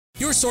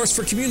Your source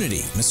for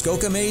community.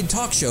 Muskoka-made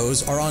talk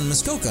shows are on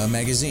Muskoka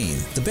Magazine,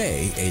 The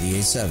Bay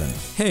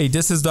 88.7. Hey,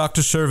 this is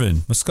Dr.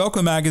 Shervin.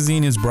 Muskoka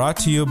Magazine is brought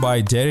to you by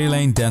Dairy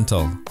Lane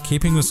Dental,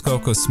 keeping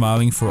Muskoka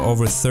smiling for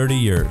over 30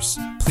 years.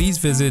 Please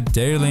visit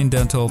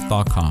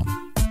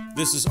dairylanedental.com.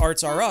 This is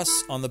Arts R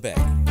Us on The Bay.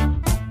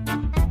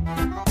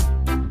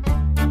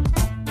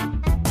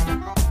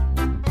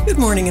 Good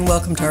morning and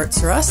welcome to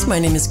Arts R Us. My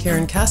name is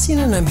Karen Cassian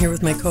and I'm here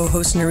with my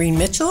co-host Noreen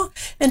Mitchell.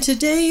 And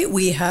today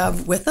we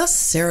have with us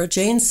Sarah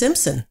Jane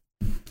Simpson.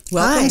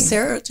 Welcome, Hi.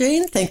 Sarah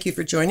Jane. Thank you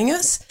for joining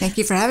us. Thank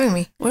you for having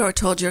me. We were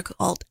told you're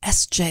called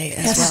SJ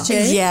as well.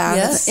 SJ? Yeah,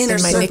 Yes. that's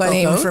been my Inner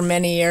nickname circle. for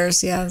many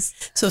years, yes.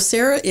 So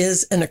Sarah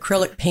is an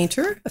acrylic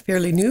painter, a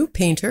fairly new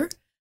painter.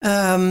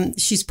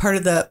 She's part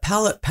of the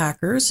Palette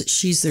Packers.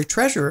 She's their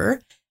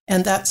treasurer.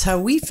 And that's how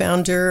we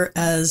found her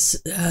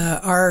as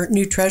our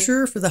new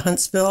treasurer for the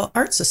Huntsville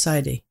Art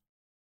Society.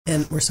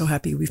 And we're so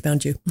happy we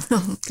found you.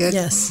 Good.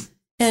 Yes.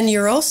 And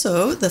you're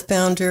also the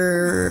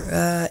founder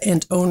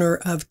and owner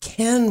of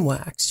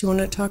CanWax. Do you want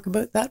to talk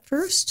about that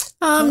first?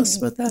 Tell us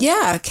about that.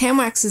 Yeah,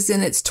 CanWax is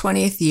in its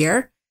 20th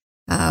year.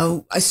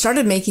 I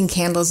started making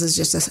candles as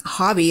just a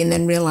hobby and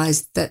then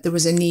realized that there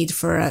was a need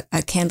for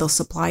a candle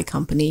supply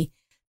company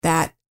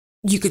that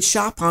you could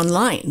shop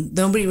online.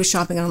 Nobody was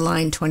shopping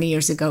online 20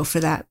 years ago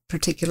for that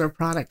particular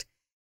product.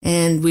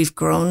 And we've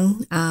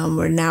grown.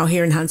 We're now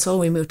here in Huntsville.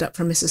 We moved up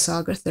from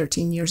Mississauga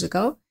 13 years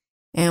ago.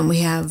 And we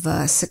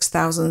have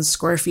 6,000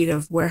 square feet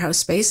of warehouse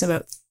space,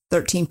 about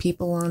 13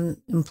 people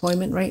on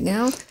employment right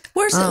now.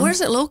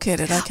 Where's it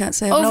located? I can't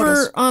say I've Over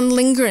noticed. on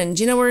Lindgren.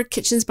 Do you know where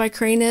Kitchens by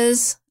Crane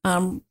is?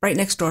 Right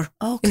next door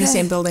in the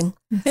same building.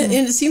 And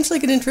it seems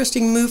like an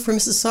interesting move for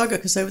Mississauga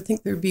because I would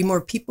think there'd be more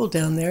people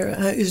down there.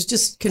 It was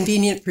just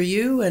convenient for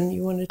you and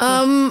you wanted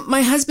to...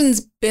 My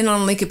husband's been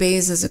on Lake of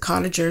Bays as a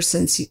cottager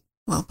since,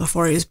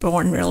 before he was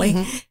born, really.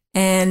 Mm-hmm.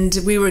 And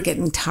we were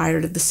getting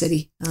tired of the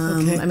city.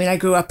 Okay. I mean, I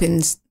grew up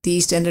in the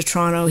east end of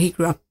Toronto. He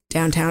grew up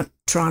downtown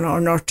Toronto or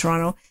North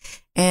Toronto.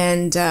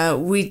 And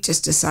we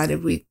just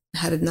decided we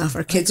had enough.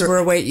 Our kids were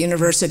away at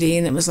university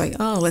and it was like,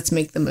 oh, let's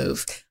make the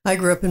move. I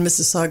grew up in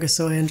Mississauga,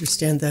 so I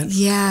understand that.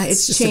 Yeah,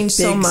 it's changed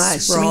so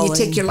much. I mean, you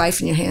take your life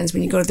in your hands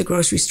when you go to the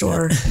grocery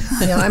store.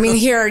 I mean,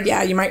 here,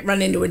 you might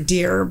run into a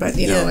deer, but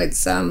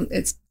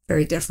it's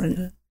very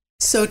different.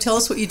 So tell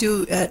us what you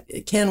do at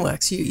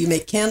CanWax. You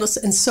make candles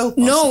and soap.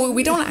 No,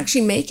 we don't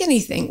actually make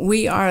anything.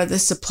 We are the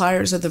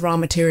suppliers of the raw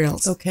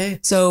materials. Okay.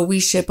 So we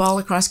ship all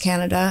across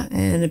Canada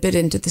and a bit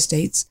into the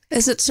States.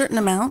 Is it certain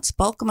amounts,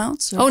 bulk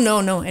amounts? Or? Oh,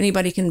 no.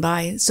 Anybody can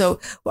buy. So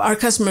our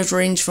customers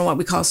range from what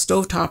we call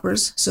stove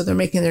toppers. So they're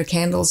making their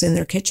candles in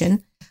their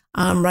kitchen,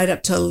 right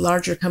up to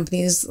larger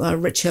companies.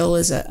 Rich Hill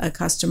is a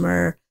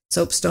customer.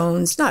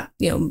 Soapstones, not,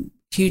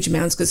 huge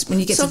amounts because when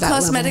you get to that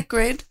cosmetic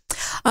level. grade?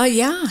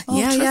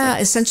 Yeah.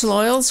 Essential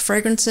oils,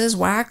 fragrances,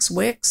 wax,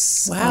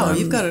 wicks. Wow,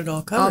 you've got it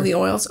all covered. All the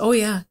oils. Oh,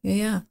 yeah.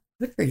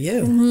 Good for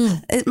you. Mm-hmm.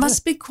 It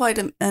must be quite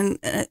an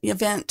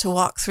event to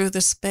walk through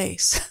the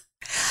space.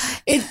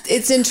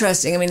 It's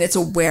interesting. I mean, it's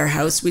a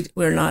warehouse.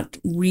 We're not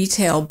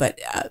retail, but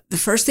the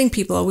first thing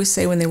people always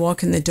say when they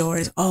walk in the door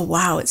is, oh,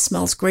 wow, it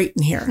smells great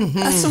in here. Mm-hmm.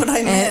 That's what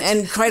I meant.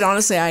 And quite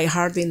honestly, I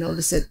hardly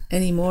notice it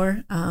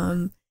anymore.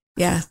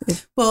 Yeah.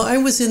 Well, I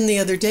was in the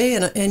other day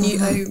and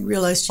I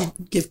realized you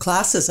give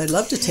classes. I'd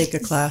love to take a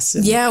class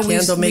in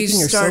candle making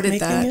or soap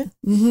making.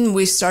 Mm-hmm.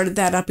 We started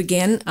that up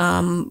again.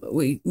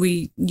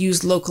 We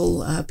use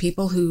local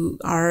people who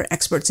are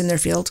experts in their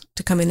field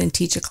to come in and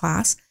teach a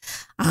class.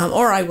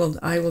 Or I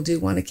will do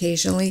one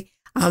occasionally.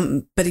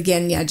 But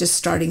again, just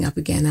starting up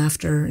again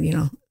after,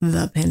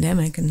 the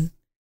pandemic. And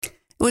it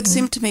would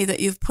seem to me that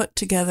you've put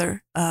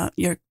together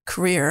your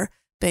career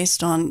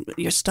based on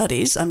your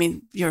studies,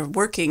 your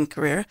working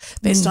career,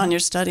 based on your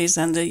studies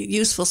and the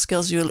useful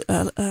skills you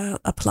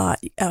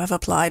have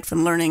applied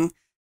from learning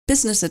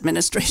business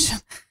administration.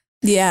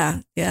 Yeah.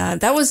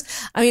 That was,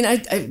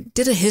 I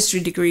did a history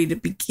degree to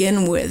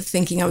begin with,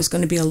 thinking I was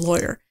going to be a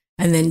lawyer,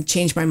 and then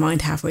changed my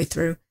mind halfway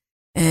through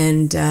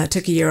and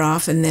took a year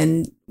off and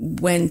then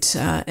went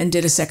and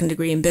did a second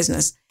degree in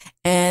business.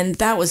 And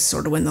that was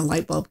sort of when the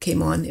light bulb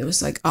came on. It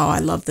was like, oh, I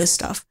love this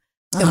stuff.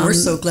 And we're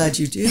so glad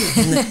you do,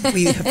 and that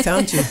we have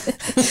found you.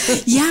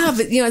 Yeah,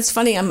 but it's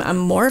funny. I'm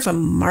more of a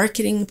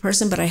marketing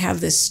person, but I have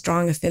this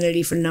strong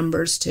affinity for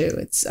numbers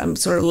too. I'm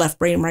sort of left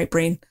brain, right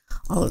brain,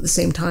 all at the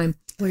same time.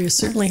 Well, you're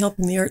certainly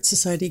helping the Art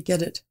Society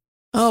get it.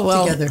 Oh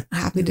well, together.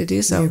 Happy to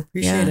do so. We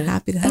appreciate it.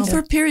 Happy to help. And for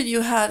a period,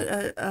 you had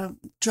a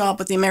job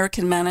with the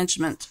American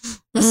Management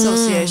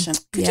Association.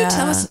 Could you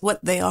tell us what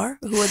they are?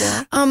 Who are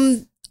they?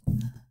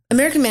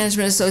 American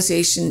Management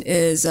Association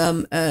is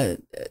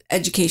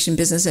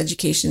business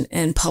education,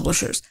 and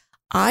publishers.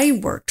 I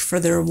worked for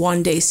their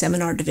one-day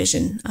seminar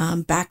division.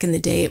 Back in the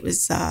day, it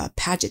was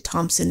Paget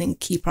Thompson and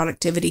Key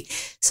Productivity,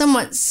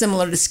 somewhat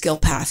similar to Skill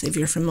Path, if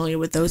you're familiar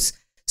with those.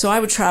 So I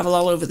would travel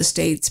all over the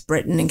States,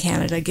 Britain, and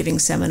Canada, giving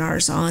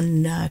seminars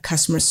on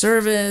customer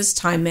service,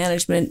 time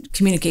management,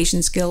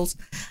 communication skills.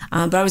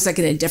 But I was like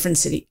in a different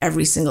city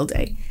every single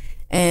day.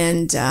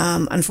 And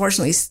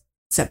unfortunately,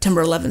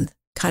 September 11th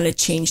kind of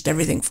changed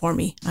everything for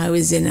me. I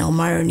was in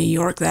Elmira, New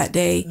York that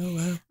day.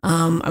 Oh,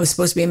 wow. I was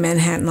supposed to be in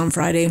Manhattan on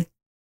Friday.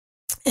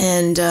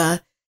 And,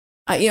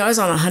 I was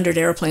on 100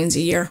 airplanes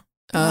a year,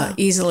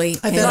 easily.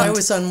 I bet I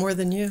was on more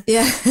than you.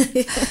 Yeah.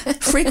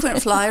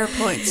 Frequent flyer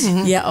points.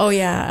 Mm-hmm. Yeah. Oh,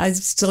 yeah. I'm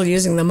still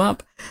using them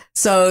up.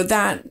 So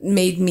that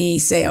made me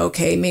say,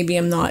 okay, maybe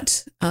I'm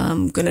not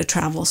going to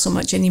travel so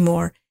much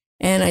anymore.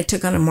 And I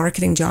took on a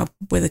marketing job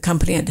with a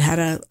company I'd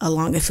had a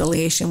long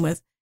affiliation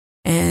with.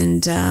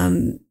 And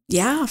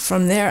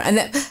from there,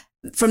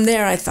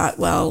 I thought,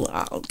 well,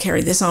 I'll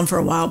carry this on for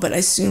a while. But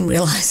I soon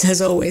realized,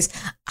 as always,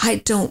 I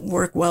don't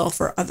work well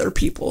for other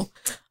people.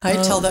 I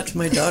tell that to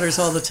my daughters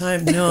all the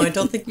time. No, I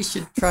don't think you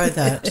should try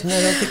that. And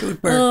I don't think it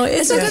would work. Oh,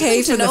 it's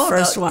okay for the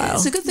first about, while.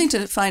 It's a good thing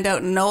to find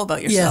out and know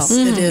about yourself.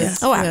 Yes, it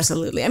is. Oh,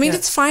 absolutely. I mean,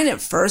 it's fine at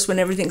first when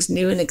everything's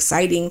new and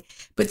exciting.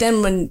 But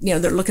then when,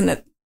 they're looking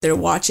at their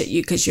watch at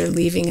you because you're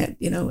leaving at,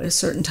 a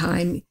certain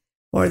time,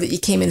 or that you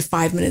came in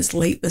 5 minutes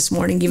late this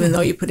morning, even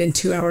though you put in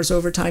 2 hours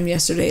overtime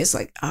yesterday. It's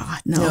like,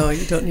 no. No,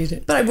 you don't need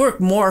it. But I work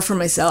more for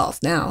myself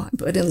now. I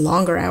put in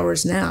longer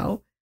hours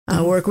now.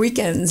 Work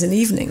weekends and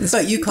evenings.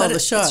 But you call the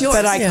shots.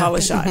 But I call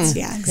the shots.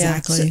 Yeah,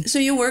 exactly. So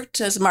you worked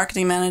as a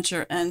marketing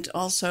manager and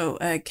also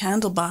a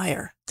candle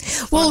buyer.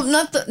 Well,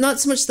 not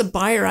so much the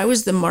buyer. I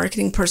was the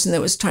marketing person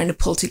that was trying to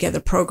pull together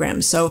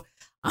programs. So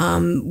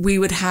we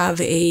would have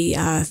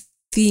a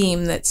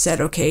theme that said,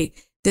 okay,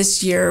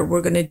 this year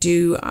we're going to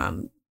do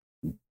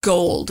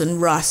gold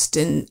and rust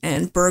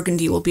and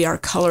burgundy will be our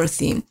color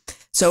theme.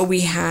 So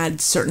we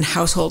had certain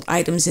household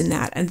items in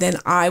that. And then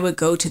I would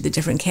go to the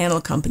different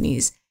candle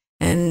companies,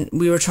 and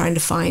we were trying to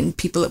find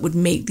people that would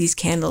make these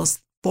candles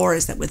for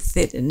us that would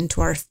fit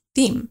into our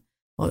theme.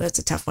 Well, that's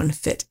a tough one to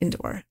fit into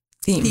our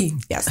theme.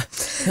 Yes.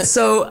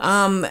 So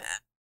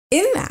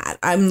in that,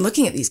 I'm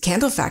looking at these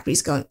candle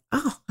factories going,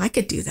 oh, I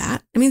could do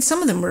that. I mean,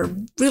 some of them were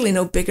really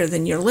no bigger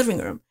than your living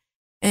room.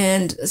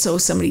 And so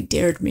somebody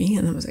dared me,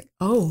 and I was like,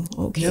 oh,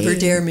 okay. Never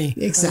dare me.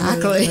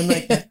 Exactly. I'm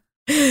like that.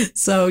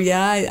 So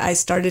I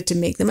started to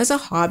make them as a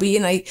hobby,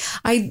 and I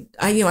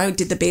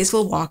did the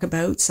Baysville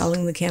walkabout,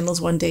 selling the candles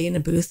one day in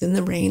a booth in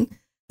the rain,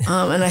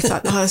 and I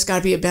thought, oh, there's got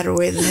to be a better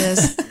way than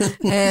this,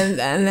 and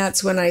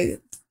that's when I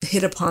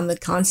hit upon the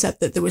concept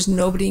that there was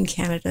nobody in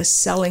Canada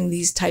selling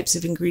these types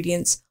of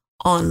ingredients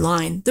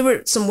online. There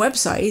were some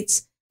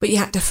websites, but you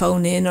had to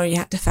phone in or you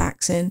had to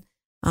fax in,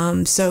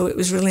 so it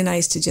was really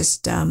nice to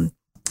just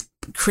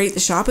create the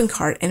shopping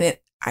cart, and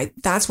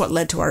that's what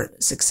led to our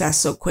success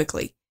so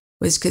quickly.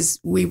 Was because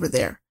we were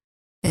there,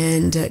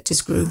 and it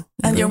just grew.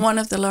 And you're one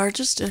of the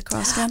largest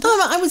across Canada?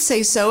 I would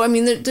say so. I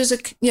mean, there's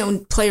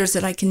players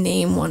that I can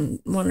name, one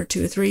or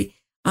two or three,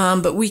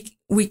 but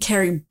we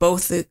carry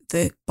both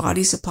the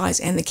body supplies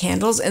and the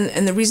candles,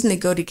 and the reason they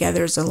go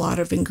together is a lot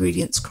of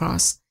ingredients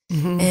cross,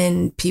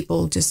 and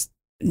people just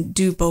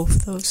do both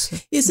of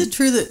those. Is it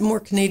true that more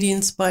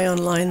Canadians buy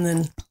online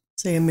than,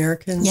 say,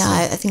 Americans? Yeah,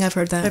 I think I've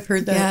heard that. I've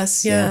heard that.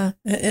 Yes, yeah.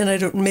 And I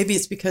don't. Maybe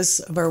it's because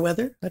of our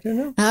weather. I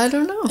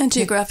don't know. And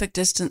geographic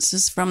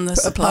distances from the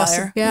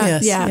supplier. Yeah,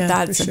 Yes,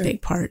 that's for a sure.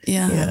 big part.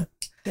 Yeah.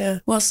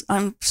 Well,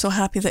 I'm so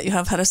happy that you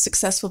have had a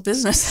successful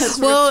business.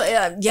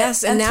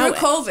 Yes, and now through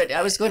COVID,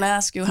 I was going to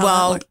ask you how.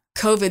 Well,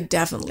 COVID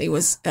definitely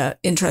was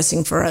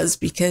interesting for us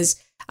because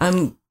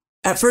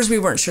at first we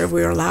weren't sure if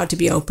we were allowed to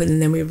be open,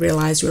 and then we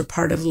realized we were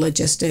part of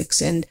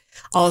logistics and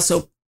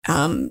also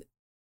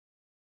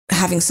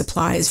having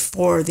supplies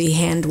for the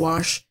hand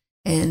wash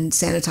and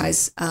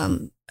sanitize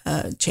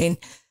chain.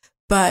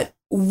 But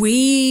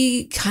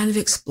we kind of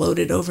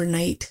exploded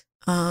overnight.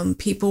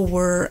 People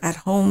were at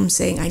home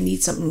saying, I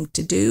need something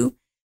to do.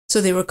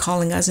 So they were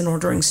calling us and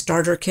ordering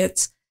starter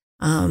kits,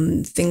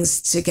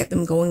 things to get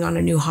them going on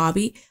a new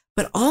hobby.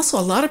 But also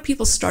a lot of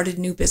people started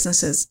new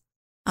businesses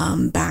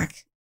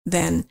back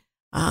then.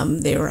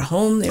 They were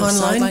home. They were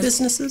online sidelined.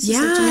 businesses.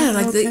 Yeah,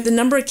 like the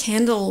number of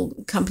candle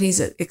companies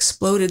that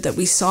exploded that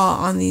we saw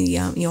on the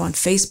on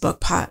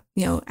Facebook,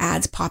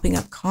 ads popping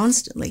up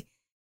constantly.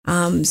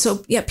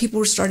 So yeah, people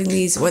were starting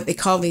these what they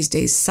call these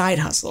days side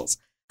hustles.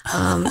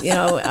 And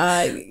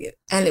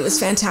it was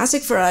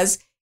fantastic for us,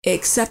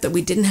 except that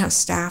we didn't have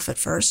staff at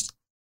first.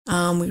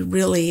 We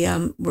really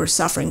were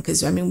suffering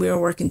because we were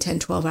working 10,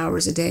 12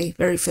 hours a day,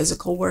 very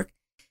physical work.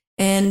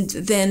 And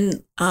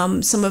then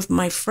some of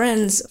my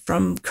friends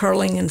from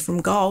curling and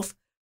from golf,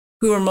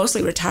 who were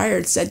mostly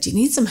retired, said, do you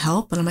need some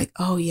help? And I'm like,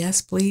 oh,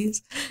 yes,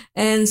 please.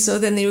 And so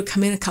then they would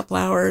come in a couple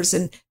hours,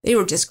 and they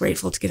were just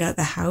grateful to get out of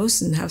the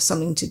house and have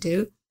something to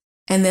do.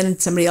 And then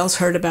somebody else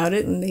heard about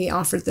it, and they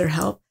offered their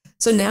help.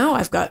 So now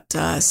I've got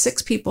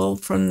 6 people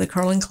from the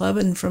curling club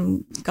and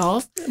from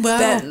golf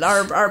that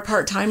are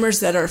part-timers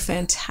that are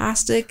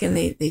fantastic, and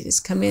they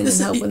just come in and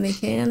help when they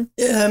can.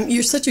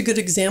 You're such a good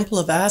example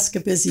of ask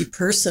a busy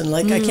person.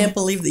 Like, I can't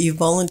believe that you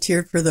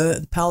volunteered for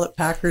the Pallet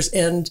Packers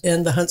and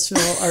the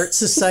Huntsville Art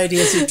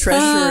Society as your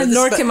treasurer.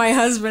 Nor can my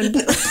husband.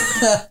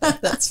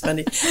 That's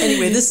funny.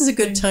 Anyway, this is a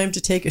good time to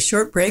take a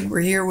short break.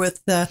 We're here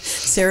with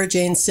Sarah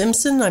Jane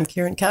Simpson. I'm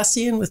Karen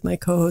Cassian with my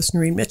co-host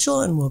Noreen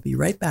Mitchell, and we'll be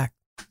right back.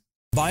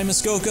 By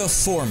Muskoka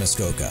for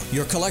Muskoka,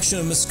 your collection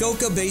of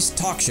Muskoka-based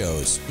talk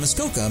shows.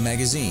 Muskoka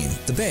Magazine,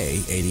 The Bay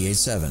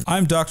 88.7.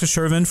 I'm Dr.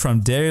 Shervin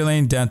from Dairy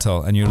Lane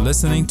Dental, and you're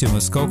listening to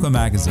Muskoka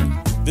Magazine.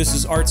 This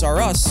is Arts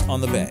Are Us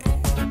on The Bay.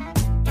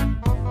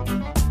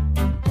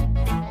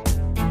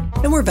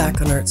 And we're back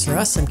on Arts Are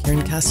Us. I'm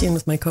Karen Cassian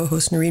with my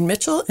co-host Noreen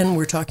Mitchell, and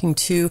we're talking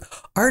to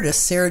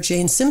artist Sarah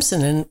Jane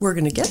Simpson. And we're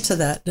going to get to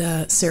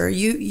that. Sarah,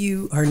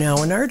 you are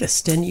now an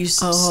artist, and you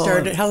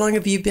started. How long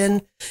have you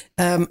been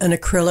an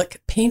acrylic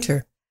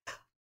painter?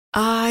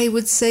 I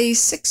would say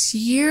 6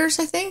 years,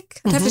 I think.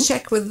 I'd have to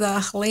check with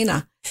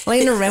Helena.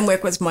 Helena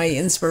Renwick was my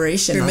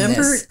inspiration.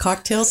 Remember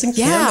Cocktails and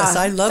Canvas?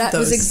 I love those. That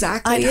was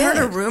exactly I'd heard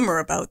a rumor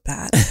about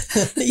that.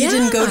 You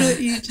didn't go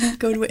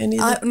to any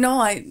of them?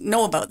 No, I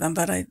know about them,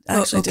 but I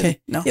actually didn't.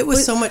 No. It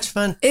was so much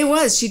fun. It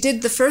was. She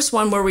did the first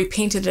one where we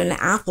painted an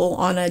apple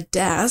on a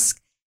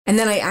desk. And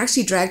then I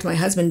actually dragged my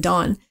husband,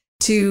 Don,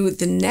 to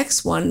the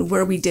next one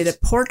where we did a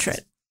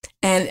portrait.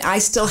 And I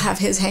still have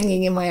his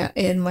hanging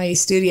in my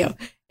studio.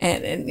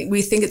 And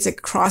we think it's a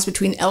cross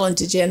between Ellen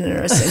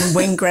DeGeneres and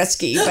Wayne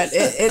Gretzky, but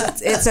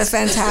it's a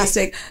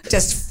fantastic,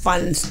 just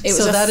fun. It was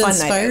so a that fun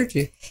inspired night.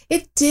 you.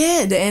 It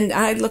did, and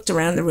I looked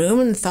around the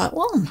room and thought,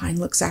 well, mine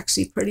looks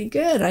actually pretty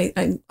good.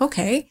 I'm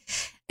okay,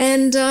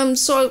 and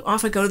so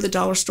off I go to the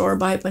dollar store,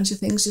 buy a bunch of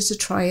things just to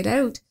try it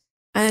out.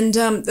 And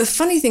the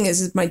funny thing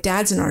is my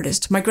dad's an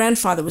artist. My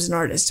grandfather was an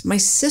artist. My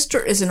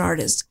sister is an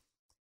artist.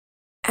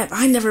 And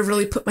I never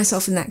really put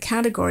myself in that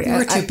category. You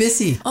were too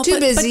busy. Too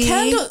busy.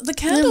 But the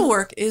candle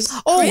work is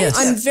yes.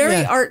 I'm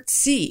very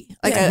artsy.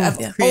 Like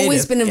I've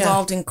always been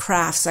involved in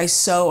crafts. I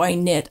sew, I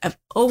knit. I've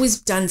always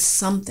done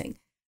something.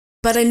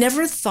 But I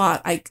never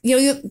thought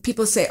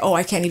people say, oh,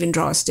 I can't even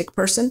draw a stick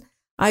person.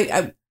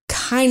 I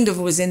kind of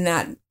was in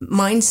that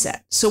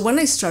mindset. So when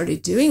I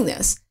started doing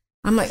this,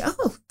 I'm like,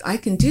 oh, I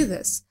can do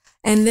this.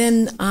 And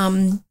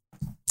then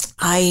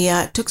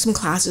I took some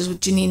classes with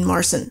Janine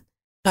Marson.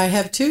 I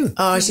have too.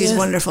 Oh, she's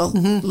wonderful.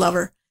 Mm-hmm. Love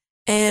her.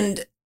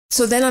 And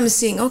so then I'm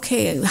seeing,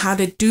 okay, how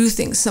to do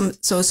things. Some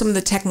of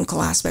the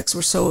technical aspects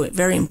were so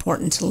very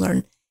important to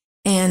learn.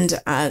 And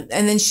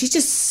then she's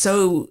just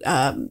so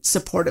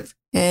supportive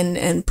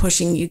and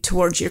pushing you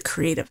towards your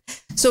creative.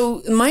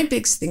 So my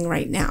biggest thing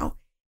right now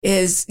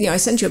is, I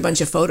sent you a bunch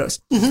of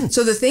photos. Mm-hmm.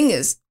 So the thing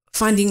is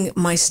finding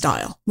my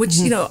style, which,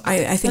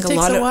 I think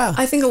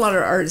I think a lot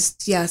of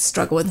artists,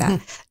 struggle with that.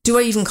 Mm-hmm. Do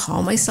I even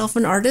call myself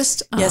an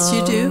artist? Yes,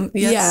 you do.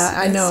 Yes, yes.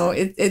 I know.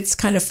 It's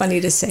kind of funny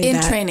to say in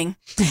that. training.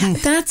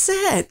 That's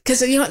it.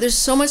 Because, there's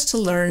so much to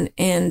learn.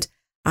 And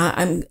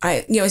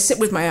I sit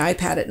with my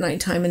iPad at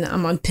nighttime and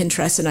I'm on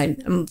Pinterest and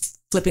I'm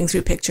flipping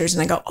through pictures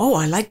and I go, oh,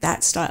 I like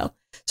that style.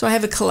 So I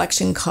have a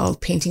collection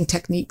called Painting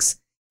Techniques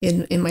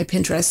in my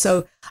Pinterest.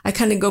 So I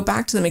kind of go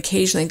back to them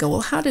occasionally and go,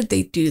 well, how did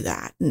they do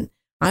that? And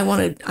I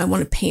want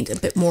to paint a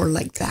bit more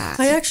like that.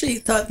 I actually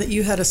thought that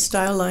you had a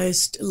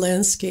stylized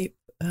landscape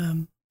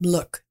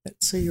look,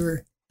 so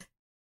you're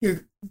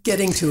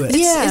getting to it.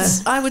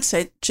 It's I would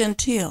say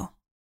genteel,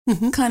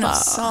 kind of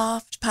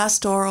soft,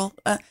 pastoral.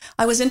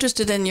 I was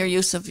interested in your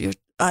use of your.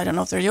 I don't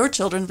know if they're your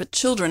children, but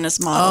children as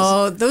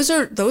models.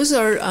 Oh, those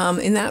are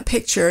in that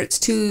picture. It's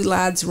two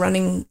lads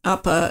running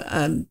up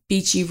a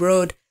beachy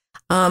road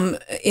in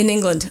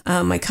England.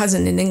 My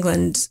cousin in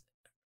England.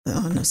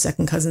 Oh, no,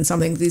 second cousin,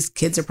 something. These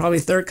kids are probably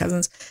third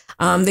cousins.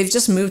 They've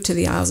just moved to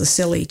the Isles of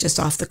Scilly, just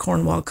off the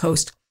Cornwall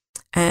coast.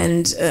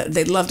 And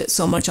they loved it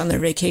so much on their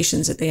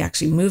vacations that they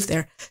actually moved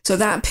there. So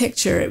that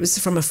picture, it was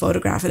from a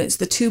photograph, and it's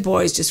the two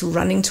boys just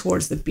running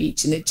towards the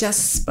beach. And it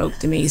just spoke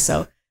to me.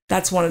 So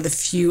that's one of the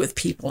few with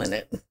people in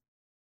it.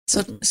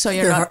 So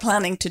you're not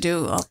planning to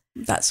do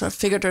that sort of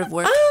figurative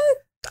work?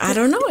 I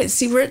don't know.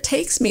 See where it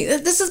takes me.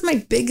 This is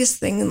my biggest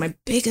thing and my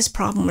biggest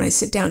problem when I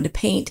sit down to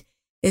paint.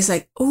 Is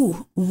like,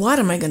 oh, what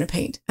am I going to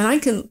paint? And I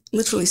can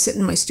literally sit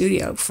in my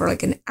studio for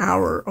like an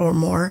hour or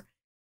more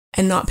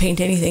and not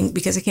paint anything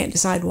because I can't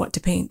decide what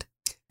to paint.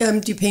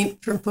 Do you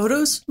paint from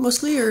photos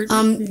mostly, or?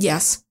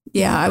 Yes,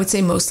 yeah, I would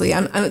say mostly.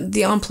 I'm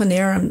the en plein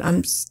air.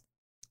 I'm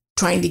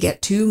trying to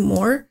get to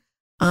more,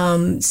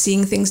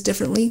 seeing things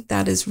differently.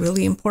 That is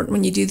really important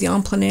when you do the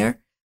en plein air.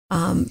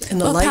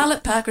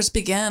 Palette Packers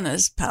began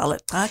as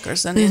Palette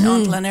Packers and in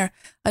en plein air.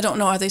 I don't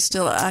know, are they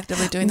still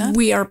actively doing that?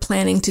 We are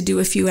planning to do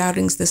a few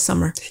outings this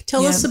summer.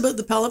 Tell us about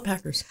the Palette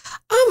Packers.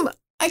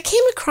 I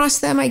came across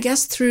them, I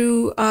guess,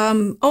 through,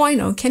 I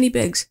know, Kenny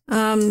Biggs.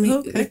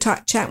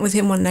 Chatting with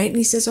him one night and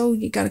he says, oh,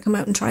 you got to come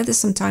out and try this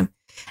sometime.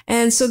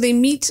 And so they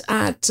meet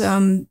now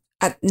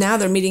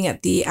they're meeting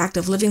at the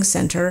Active Living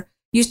Center,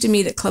 used to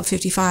meet at Club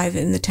 55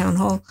 in the town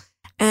hall.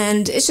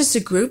 And it's just a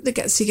group that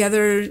gets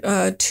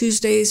together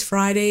Tuesdays,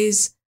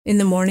 Fridays in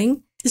the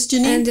morning. Is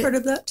Janine part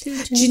of that too?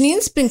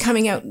 Janine's been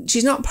coming out.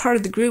 She's not part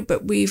of the group,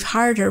 but we've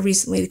hired her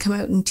recently to come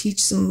out and teach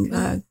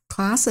some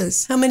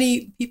classes. How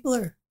many people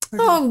are?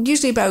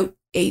 Usually about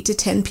 8 to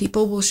 10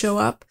 people will show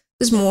up.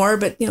 There's more,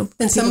 but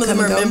and some of them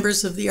are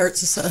members of the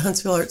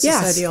Huntsville Arts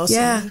Society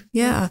also.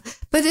 Yeah.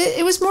 But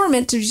it was more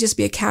meant to just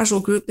be a casual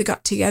group that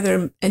got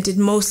together and did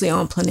mostly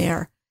en plein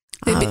air.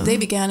 They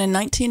began in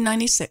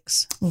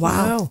 1996.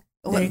 Wow.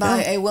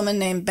 by a woman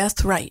named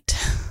Beth Wright.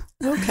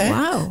 Okay.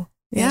 Wow.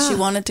 Yeah, she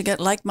wanted to get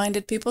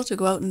like-minded people to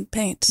go out and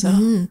paint.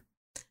 So,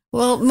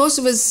 Well, most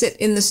of us sit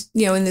in this,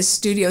 in this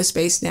studio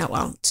space now.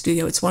 Well,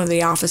 studio, it's one of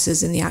the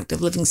offices in the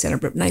Active Living Center,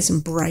 but nice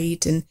and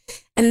bright. And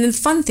the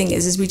fun thing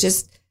is we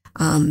just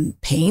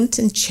paint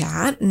and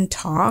chat and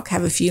talk,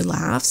 have a few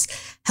laughs,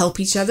 help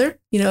each other.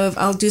 If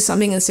I'll do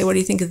something and say, what do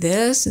you think of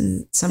this?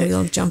 And somebody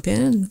will jump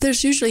in.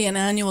 There's usually an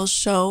annual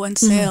show and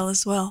sale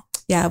as well.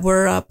 Yeah,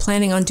 we're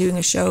planning on doing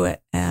a show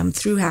at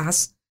through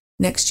Haas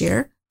next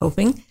year,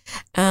 hoping.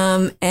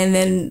 And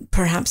then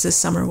perhaps this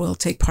summer we'll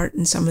take part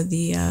in some of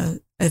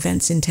the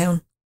events in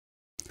town.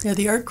 Yeah,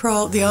 the art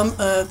crawl,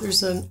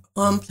 there's an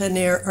en plein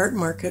air art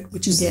market,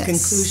 which is the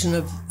conclusion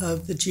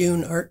of the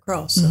June art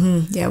crawl.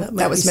 So yeah,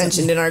 that was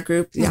mentioned in our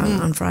group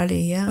on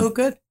Friday. Yeah. Oh,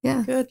 good.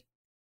 Yeah. Good.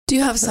 Do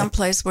you have some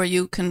place where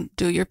you can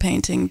do your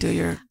painting, do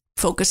your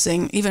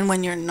focusing, even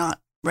when you're not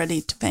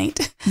ready to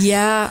paint?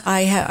 Yeah,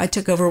 I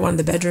took over one of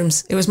the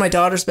bedrooms. It was my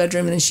daughter's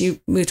bedroom, and then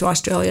she moved to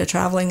Australia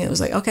traveling. It was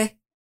like, okay,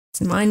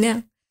 it's mine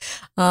now.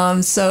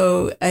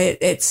 So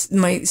it's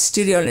my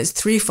studio, and it's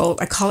threefold.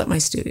 I call it my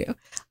studio.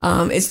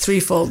 It's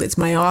threefold. It's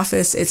my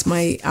office. It's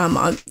my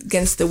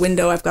against the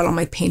window. I've got all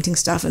my painting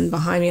stuff, and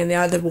behind me on the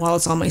other wall,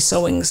 it's all my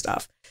sewing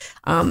stuff.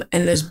 And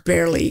there's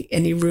barely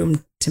any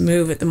room to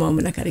move at the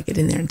moment. I got to get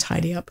in there and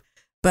tidy up.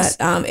 But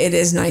it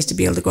is nice to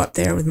be able to go up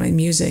there with my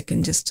music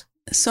and just.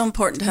 It's so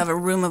important to have a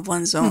room of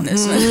one's own,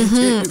 isn't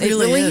it? It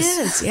really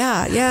is.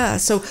 Yeah.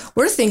 So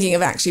we're thinking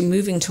of actually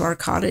moving to our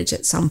cottage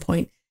at some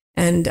point.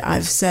 And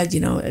I've said,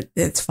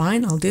 it's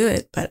fine, I'll do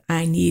it, but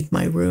I need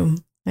my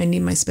room. I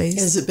need my space.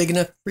 Is it big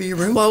enough for your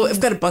room? Well, I've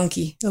got a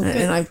bunkie,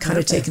 and I've kind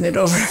of taken it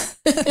over.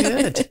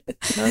 Good.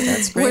 Oh,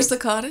 that's great. Where's the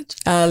cottage?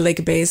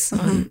 Lake Base.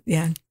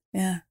 Yeah.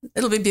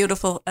 It'll be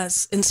beautiful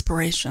as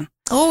inspiration.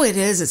 Oh, it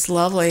is. It's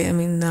lovely. I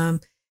mean,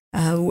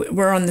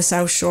 we're on the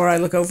South Shore. I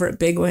look over at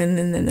Bigwin,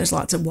 and then there's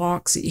lots of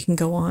walks that you can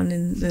go on,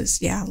 and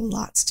there's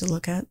lots to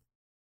look at.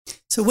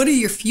 So what are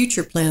your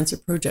future plans or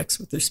projects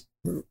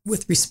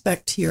with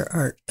respect to your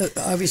art?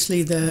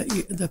 Obviously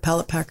the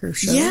Palette Packer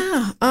show.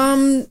 Yeah.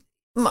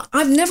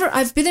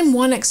 I've been in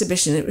one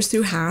exhibition. It was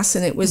through Haas,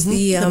 and it was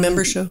the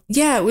member show.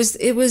 Yeah, it was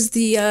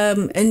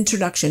the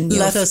introduction.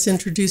 Let us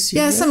introduce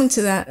you. Yeah, something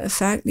to that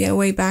effect. Yeah,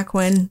 way back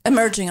when.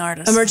 Emerging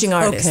artist.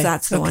 Okay.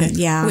 That's the one.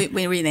 Yeah.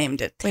 We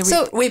renamed it.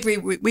 We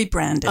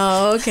rebranded.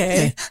 Oh,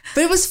 okay.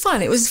 But it was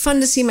fun. It was fun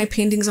to see my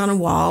paintings on a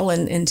wall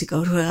and to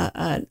go to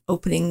an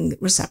opening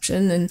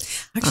reception. And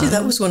actually,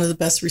 that was one of the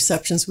best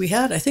receptions we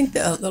had. I think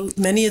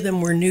many of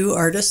them were new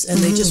artists, and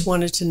they just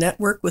wanted to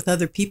network with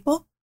other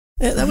people.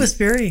 That was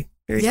very cool.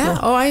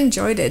 Oh, I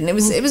enjoyed it. And it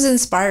was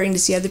inspiring to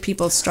see other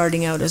people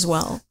starting out as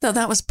well. No,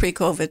 that was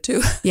pre-COVID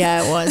too.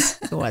 Yeah, it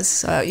was. It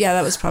was.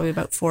 That was probably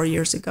about 4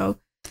 years ago.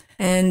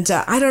 And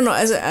I don't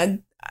know,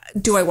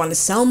 do I want to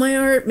sell my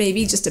art?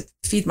 Maybe just to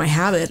feed my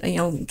habit.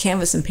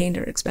 Canvas and paint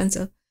are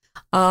expensive.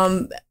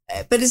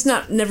 But it's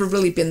never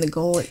really been the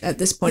goal at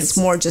this point. It's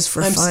more just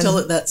for fun. I'm still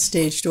at that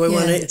stage. Do I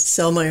want to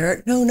sell my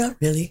art? No, not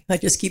really. I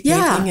just keep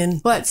painting,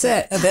 and that's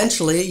it.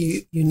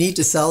 Eventually you need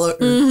to sell it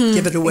or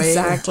give it away.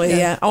 Exactly.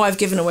 Yeah. Oh, I've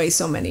given away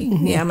so many.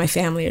 Yeah, my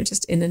family are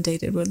just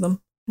inundated with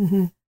them.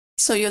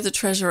 So you're the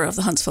treasurer of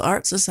the Huntsville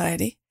Art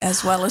Society,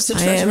 as well as the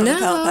treasurer of the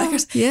Palette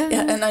Packers. Yeah.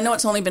 And I know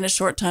it's only been a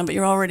short time, but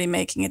you're already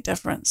making a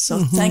difference. So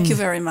thank you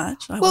very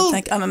much.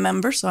 I'm a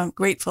member, so I'm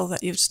grateful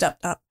that you've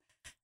stepped up.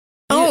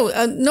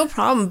 No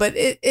problem. But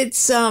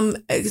it's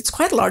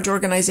quite a large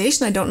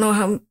organization. I don't know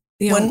how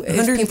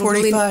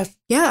 145.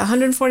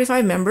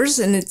 145 members,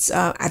 and it's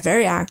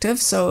very active.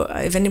 So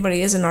if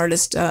anybody is an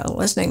artist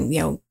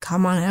listening,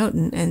 come on out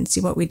and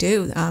see what we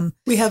do.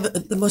 We have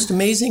the most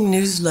amazing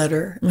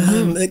newsletter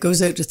that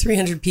goes out to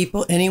 300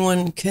 people.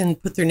 Anyone can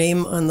put their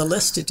name on the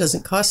list. It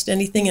doesn't cost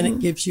anything, and it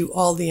gives you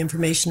all the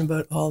information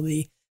about all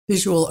the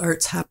visual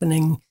arts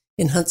happening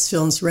in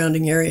Huntsville and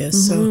surrounding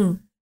areas. So,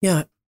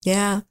 yeah.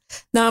 Yeah.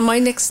 Now, my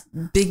next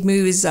big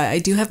move is I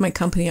do have my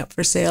company up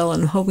for sale,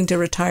 and I'm hoping to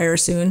retire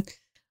soon.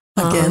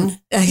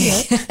 Again?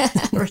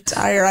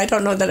 Retire. I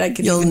don't know that I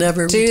can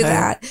never do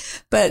retire.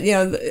 that. But,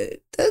 the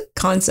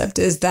concept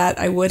is that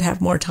I would have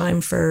more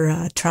time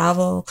for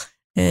travel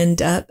and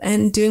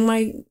doing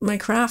my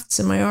crafts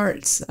and my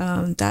arts.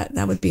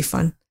 That would be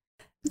fun.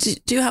 Do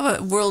you have a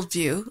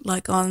worldview,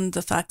 like on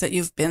the fact that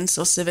you've been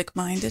so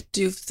civic-minded?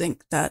 Do you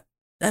think that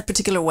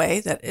particular way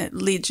that it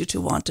leads you to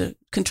want to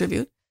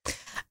contribute?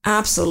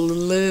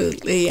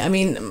 Absolutely. I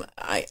mean,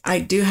 I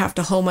do have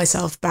to hold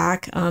myself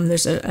back.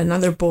 There's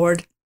another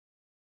board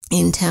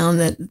in town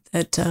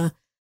that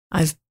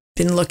I've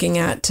been looking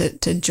at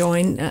to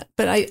join,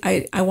 but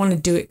I want to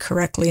do it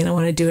correctly, and I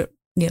want to do it,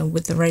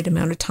 with the right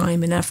amount of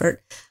time and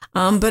effort.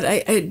 But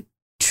I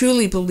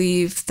truly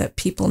believe that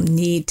people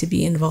need to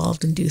be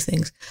involved and do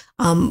things.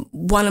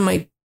 One of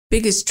my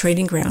biggest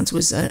training grounds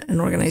was an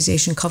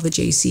organization called the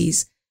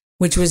JCs,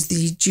 which was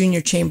the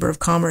Junior Chamber of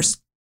Commerce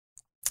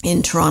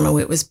in Toronto.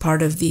 It was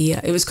part of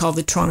it was called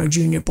the Toronto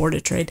Junior Board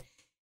of Trade.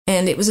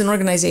 And it was an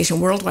organization,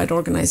 worldwide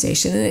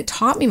organization, and it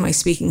taught me my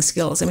speaking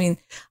skills. I mean,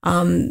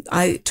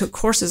 I took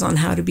courses on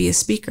how to be a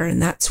speaker,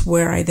 and that's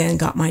where I then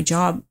got my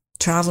job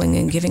traveling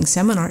and giving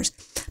seminars.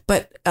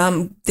 But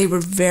they were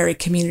very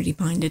community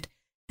minded.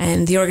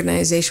 And the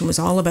organization was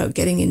all about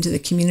getting into the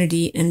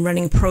community and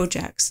running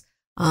projects.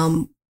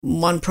 I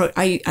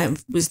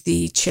was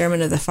the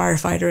chairman of the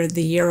Firefighter of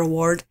the Year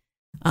Award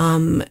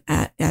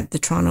at the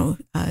Toronto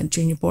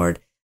Junior Board.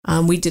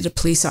 We did a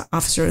Police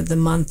Officer of the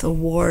Month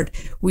award.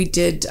 I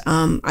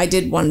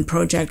did one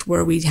project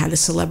where we had a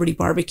celebrity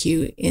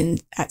barbecue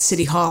at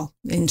City Hall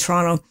in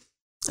Toronto.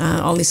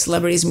 All these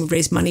celebrities, and we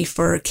raised money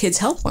for Kids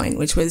Helpline,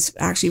 which was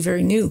actually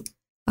very new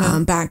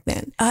back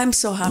then. I'm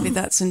so happy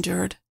that's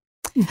endured.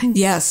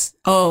 Yes.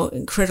 Oh,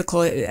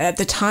 critical. At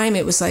the time,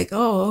 it was like,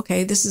 oh,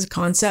 okay, this is a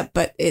concept,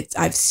 but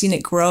I've seen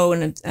it grow,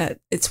 and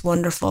it's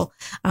wonderful.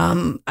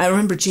 I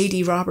remember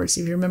J.D. Roberts,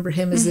 if you remember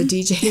him as the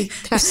DJ.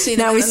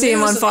 Now we see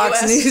him on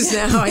Fox News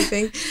now, I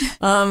think.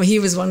 He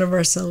was one of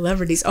our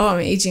celebrities. Oh, I'm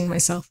aging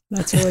myself.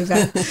 That's really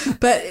bad.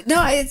 But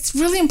no, it's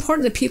really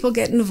important that people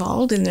get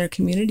involved in their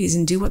communities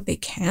and do what they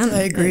can.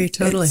 I agree,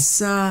 totally.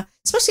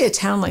 Especially a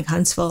town like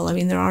Huntsville. I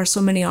mean, there are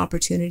so many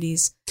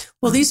opportunities.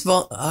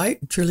 Well, I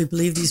truly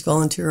believe these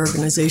volunteer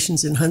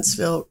organizations in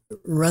Huntsville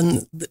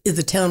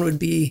the town would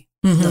be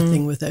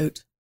nothing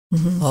without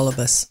all of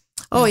us.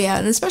 Oh, yeah.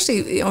 And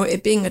especially,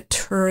 it being a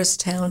tourist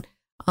town,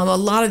 a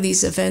lot of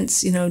these events,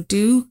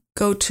 do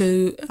go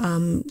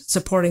to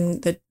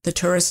supporting the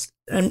tourists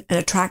and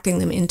attracting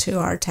them into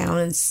our town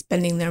and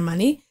spending their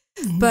money.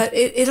 Mm-hmm. But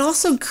it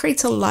also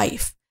creates a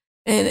life.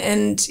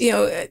 And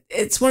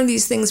it's one of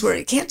these things where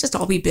it can't just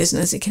all be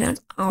business. It can't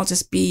all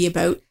just be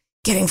about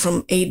getting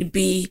from A to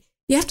B.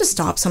 You have to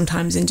stop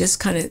sometimes and just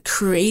kind of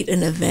create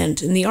an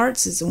event. And the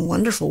arts is a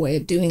wonderful way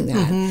of doing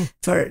that,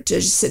 for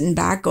just sitting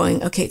back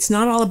going, okay, it's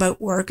not all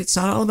about work. It's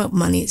not all about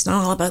money. It's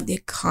not all about the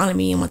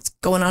economy and what's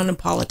going on in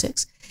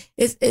politics.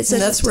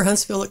 That's where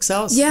Huntsville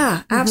excels.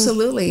 Yeah,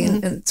 absolutely.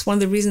 And it's one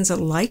of the reasons I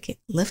like it,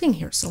 living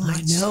here so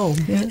much. I know,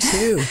 me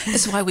too.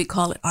 That's why we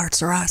call it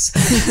Arts or Us.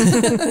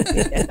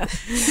 Yeah.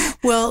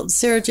 Well,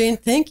 Sarah Jane,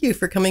 thank you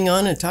for coming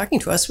on and talking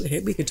to us.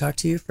 We could talk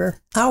to you for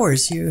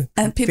hours.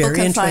 And people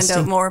can find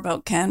out more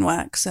about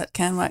CanWax at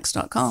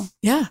canwax.com.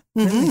 Yeah.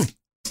 Really.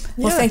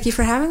 Well, thank you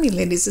for having me,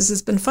 ladies. This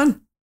has been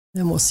fun.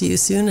 And we'll see you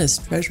soon as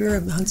treasurer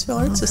of the Huntsville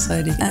Art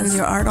Society. And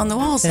your art on the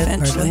walls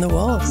eventually. Art on the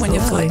walls. When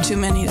you find too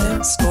many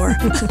to score.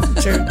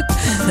 Sure.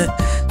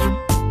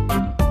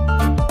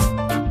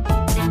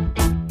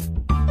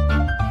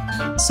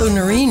 So,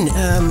 Noreen,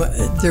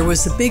 there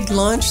was a big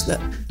launch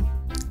that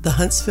the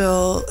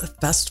Huntsville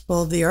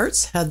Festival of the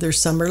Arts had their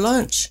summer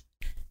launch.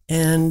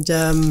 And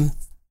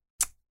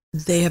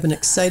they have an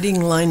exciting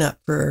lineup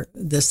for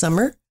the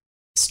summer,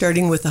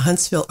 starting with the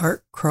Huntsville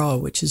Art Crawl,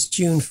 which is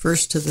June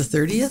 1st to the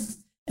 30th.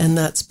 And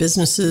that's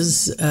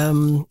businesses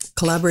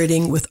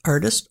collaborating with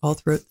artists all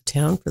throughout the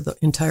town for the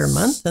entire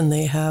month. And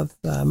they have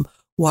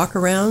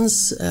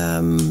walkarounds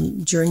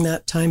during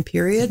that time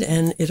period.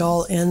 And it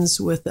all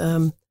ends with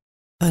an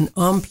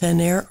en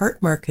plein air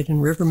art market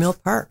in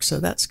Rivermill Park. So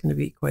that's going to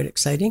be quite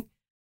exciting.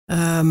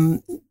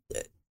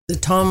 The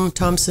Tom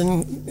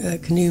Thompson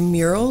canoe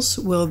murals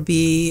will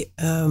be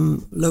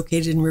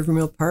located in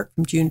Rivermill Park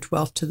from June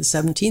 12th to the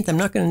 17th. I'm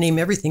not going to name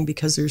everything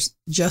because there's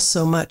just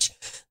so much.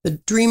 The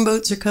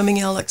Dreamboats are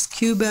coming, Alex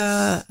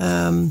Cuba,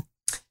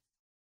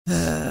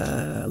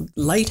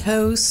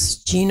 Lighthouse,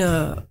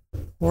 Gina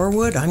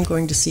Horwood. I'm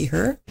going to see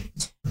her.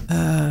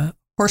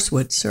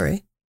 Horsewood,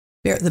 sorry.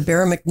 The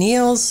Barra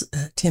McNeils,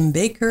 Tim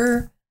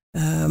Baker,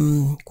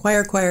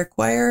 Choir,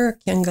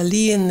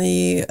 Kiangali and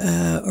the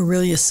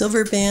Aurelia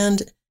Silver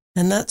Band.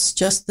 And that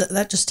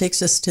just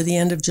takes us to the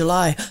end of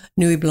July.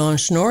 Nuit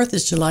Blanche North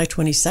is July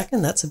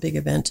 22nd. That's a big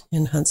event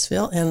in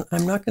Huntsville. And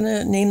I'm not going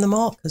to name them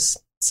all because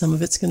some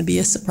of it's going to be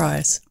a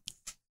surprise.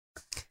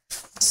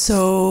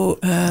 So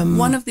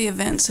one of the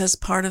events as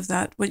part of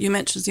that, what you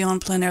mentioned is the en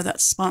plein air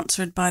that's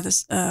sponsored by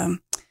this. Oh,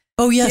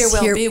 yes.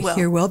 Hear Well, Be Well.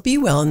 Hear Well, Be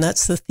Well. And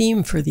that's the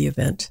theme for the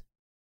event.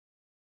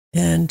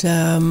 And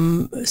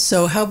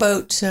so how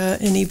about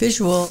any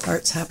visual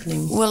arts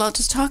happening? Well, I'll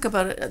just talk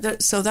about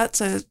it. So that's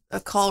a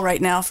call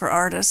right now for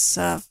artists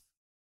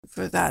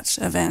for that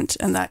event,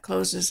 and that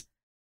closes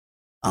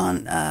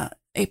on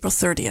April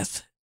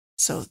 30th.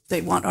 So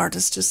they want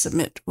artists to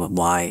submit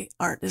why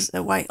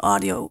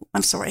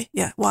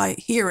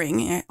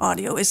hearing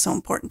audio is so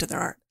important to their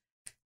art.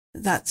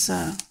 That's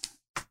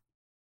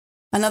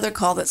another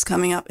call that's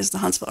coming up is the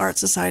Huntsville Art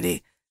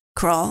Society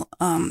crawl.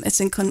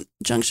 It's in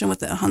conjunction with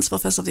the Huntsville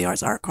Festival of the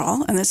Arts Art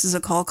Crawl, and this is a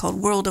call called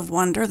World of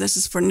Wonder. This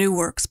is for new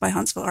works by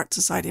Huntsville Art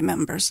Society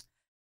members.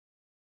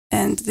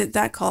 And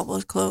that call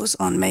will close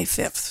on May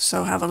 5th.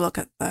 So have a look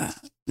at the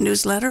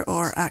newsletter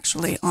or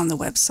actually on the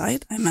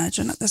website, I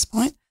imagine at this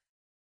point.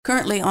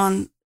 Currently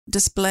on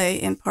display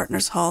in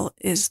Partners Hall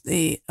is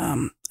the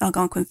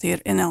Algonquin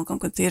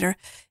Theatre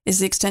is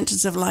the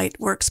Extensions of Light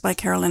works by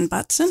Carolyn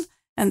Butson,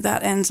 and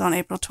that ends on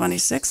April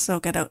 26th, so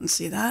get out and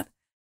see that.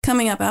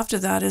 Coming up after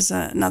that is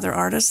another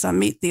artist,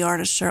 Meet the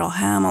Artist Cheryl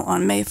Hamill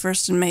on May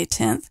 1st and May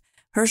 10th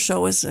Her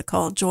show is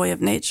called Joy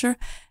of Nature,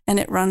 and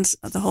it runs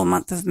the whole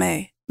month of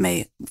May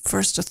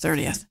 1st to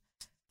 30th.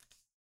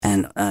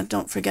 And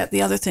don't forget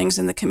the other things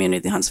in the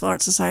community the Huntsville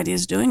Art Society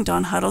is doing.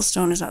 Dawn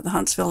Huddlestone is at the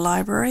Huntsville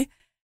Library,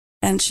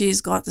 and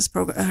she's got this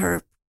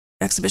her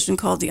exhibition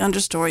called The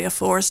Understory, A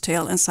Forest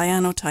Tale in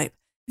Cyanotype.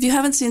 If you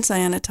haven't seen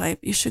Cyanotype,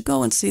 you should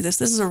go and see this.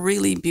 This is a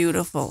really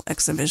beautiful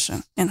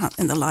exhibition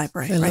in the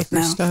library right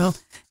now. Style.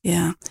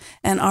 Yeah.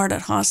 And Art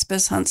at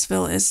Hospice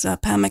Huntsville is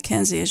Pam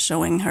McKenzie is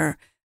showing her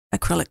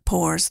acrylic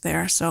pours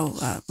there. So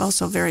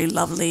also very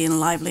lovely and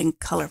lively and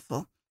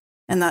colorful.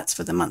 And that's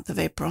for the month of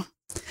April.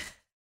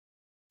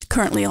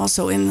 Currently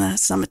also in the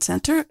Summit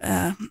Center,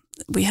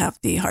 we have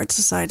the Art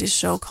Society's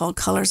show called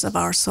Colors of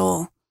Our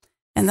Soul.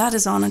 And that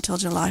is on until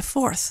July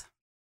 4th.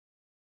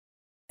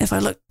 If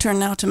I turn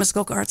now to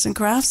Muskoka Arts and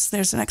Crafts,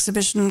 there's an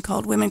exhibition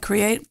called Women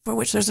Create, for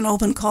which there's an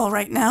open call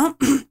right now.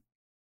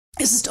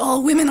 This is to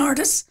all women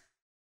artists.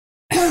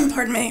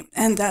 Pardon me.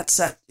 And that's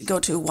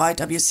go to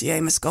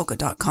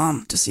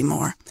ywcamuskoka.com to see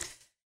more.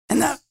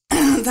 And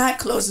that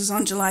closes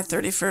on July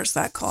 31st,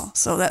 that call.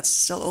 So that's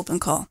still open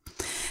call.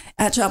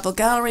 At Chapel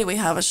Gallery, we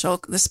have a show,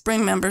 the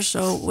Spring Member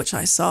Show, which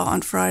I saw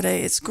on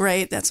Friday. It's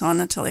great. That's on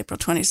until April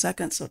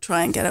 22nd, so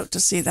try and get out to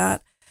see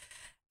that.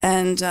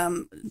 And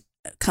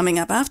coming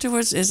up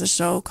afterwards is a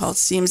show called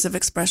Seams of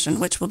Expression,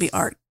 which will be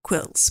art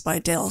quilts by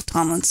Dale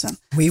Tomlinson.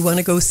 We want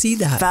to go see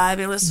that.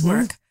 Fabulous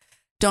work.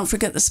 Don't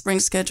forget the spring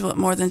schedule at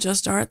More Than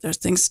Just Art. There's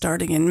things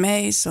starting in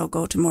May, so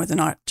go to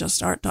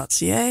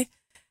morethanjustart.ca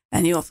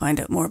and you'll find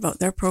out more about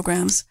their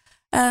programs.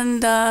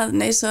 And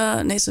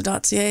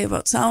nasa.ca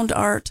about sound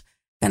art.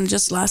 And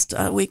just last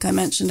week I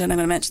mentioned, and I'm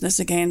going to mention this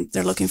again,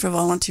 they're looking for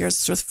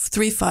volunteers for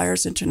Three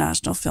Fires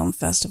International Film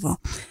Festival.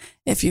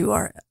 If you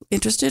are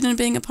interested in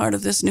being a part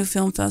of this new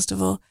film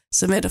festival,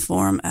 submit a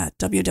form at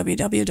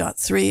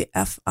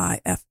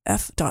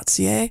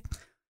www.3fiff.ca.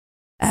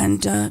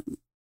 And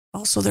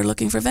also they're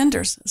looking for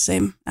vendors,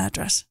 same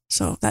address.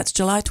 So that's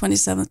July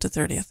 27th to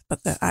 30th,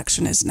 but the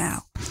action is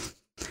now.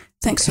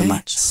 Thanks so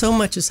much. So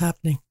much is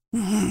happening.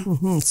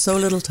 So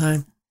little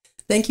time.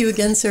 Thank you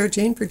again, Sarah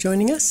Jane, for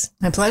joining us.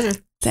 My pleasure.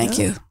 Thank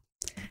you.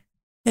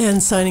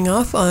 And signing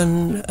off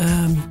on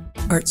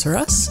Arts Are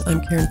Us,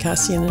 I'm Karen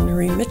Cassian and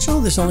Noreen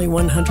Mitchell. There's only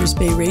one Hunters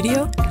Bay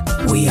Radio.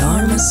 We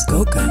are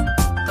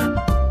Muskoka.